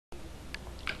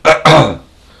Hi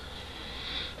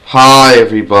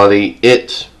everybody,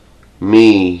 it's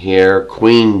me here,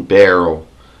 Queen Barrel,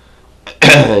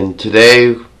 and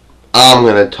today I'm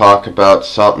going to talk about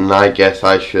something I guess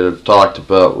I should have talked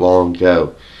about long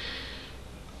ago.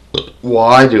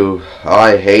 Why do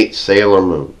I hate Sailor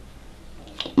Moon?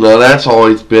 Now that's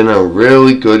always been a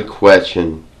really good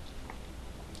question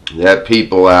that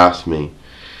people ask me.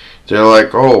 They're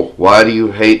like, oh, why do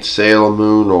you hate Sailor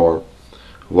Moon, or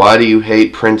why do you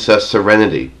hate Princess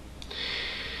Serenity?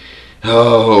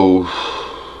 Oh,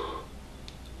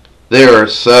 there are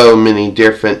so many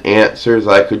different answers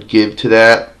I could give to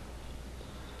that.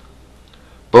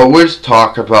 But let's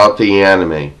talk about the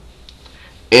anime.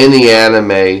 In the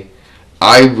anime,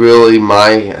 in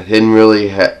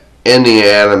the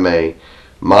anime,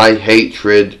 my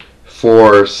hatred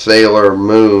for Sailor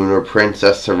Moon or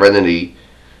Princess Serenity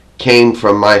came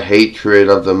from my hatred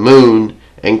of the moon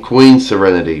and Queen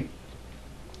Serenity.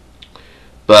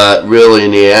 But really,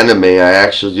 in the anime, I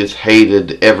actually just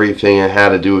hated everything that had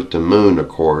to do with the moon, of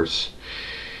course.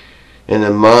 In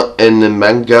the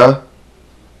manga,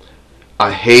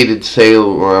 I hated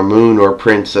Sailor Moon or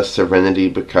Princess Serenity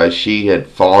because she had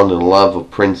fallen in love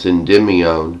with Prince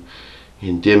Endymion,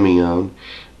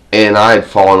 and I had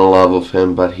fallen in love with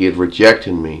him, but he had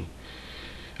rejected me.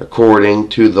 According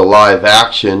to the live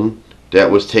action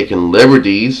that was taking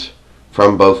liberties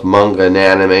from both manga and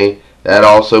anime, that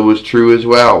also was true as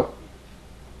well.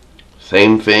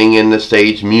 Same thing in the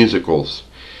stage musicals.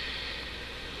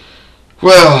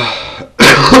 Well,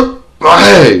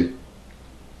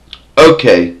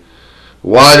 okay,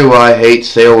 why do I hate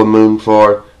Sailor Moon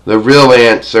for? The real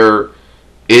answer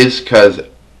is because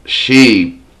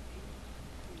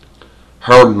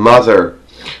her mother,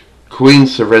 Queen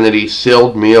Serenity,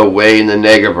 sealed me away in the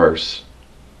Negaverse.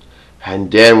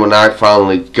 And then when I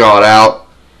finally got out,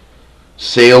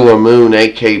 Sailor Moon,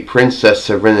 aka Princess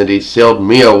Serenity, sealed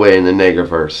me away in the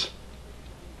Negaverse.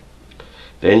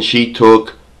 Then she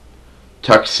took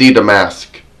Tuxedo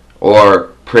Mask,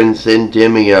 or Prince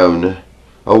Endymion,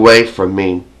 away from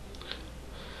me.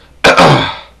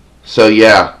 So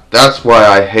yeah, that's why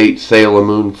I hate Sailor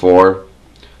Moon for.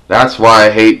 That's why I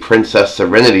hate Princess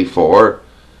Serenity for,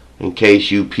 in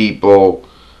case you people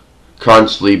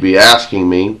constantly be asking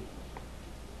me.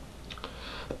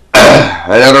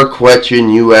 Another question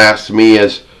you asked me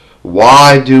is,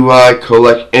 why do I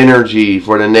collect energy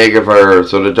for the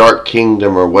Negaverse or the Dark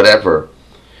Kingdom or whatever?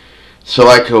 So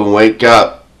I can wake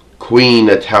up Queen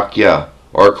Atakia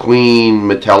or Queen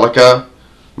Metallica?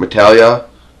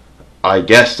 I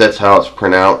guess that's how it's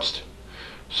pronounced.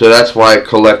 So that's why I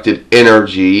collected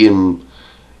energy in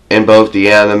both the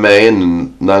anime and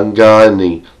the manga and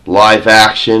the live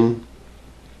action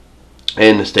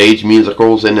and the stage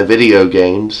musicals and the video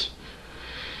games.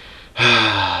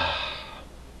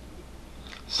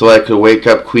 So I could wake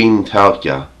up Queen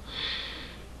Metallica.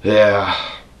 Yeah.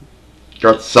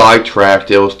 Got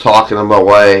sidetracked. I was talking about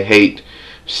why I hate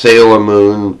Sailor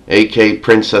Moon, aka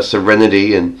Princess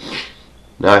Serenity, and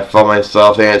now I found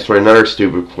myself answering another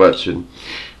stupid question.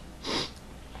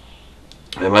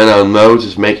 And my nose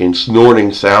is making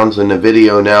snorting sounds in the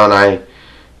video now, and I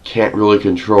can't really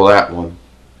control that one.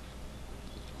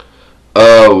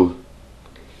 Oh,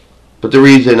 but the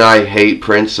reason I hate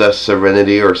Princess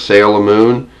Serenity or Sailor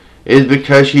Moon is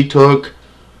because she took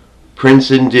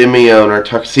Prince Endymion or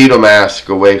Tuxedo Mask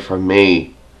away from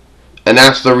me. And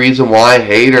that's the reason why I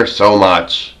hate her so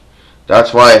much.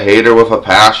 That's why I hate her with a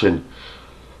passion.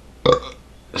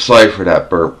 Sorry for that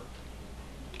burp.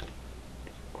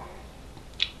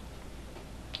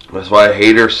 That's why I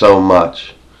hate her so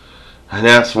much. And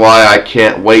that's why I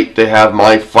can't wait to have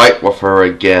my fight with her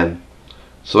again,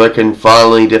 so I can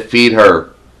finally defeat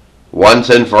her once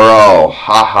and for all.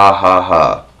 Ha ha ha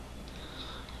ha.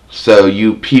 So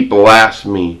you people ask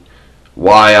me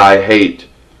why I hate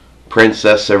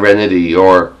Princess Serenity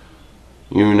or,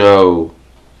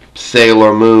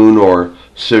 Sailor Moon or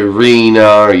Serena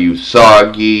or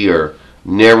Usagi or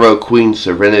Nero Queen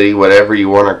Serenity, whatever you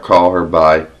want to call her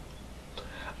by.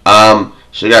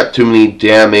 She got too many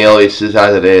damn aliases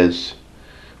as it is.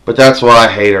 But that's why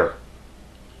I hate her.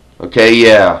 Okay,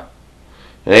 yeah.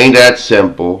 It ain't that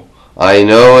simple. I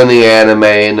know in the anime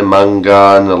and the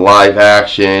manga and the live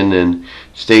action and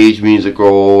stage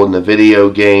musical and the video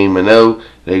game, I know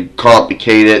they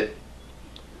complicate it,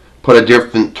 put a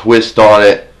different twist on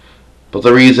it. But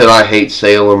the reason I hate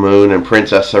Sailor Moon and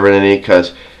Princess Serenity,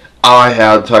 because I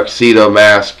had Tuxedo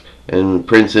Mask and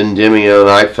Prince Endymion, and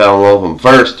I fell in love with him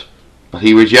first, but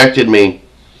he rejected me.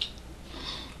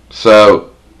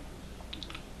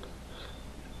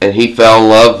 And he fell in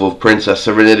love with Princess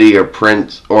Serenity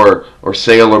or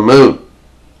Sailor Moon.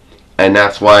 And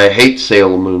that's why I hate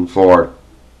Sailor Moon 4.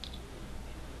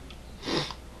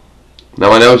 Now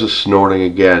my nose is snorting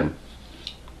again.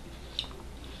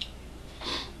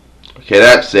 Okay,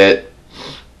 that's it.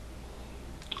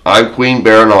 I'm Queen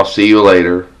Bear, and I'll see you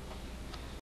later.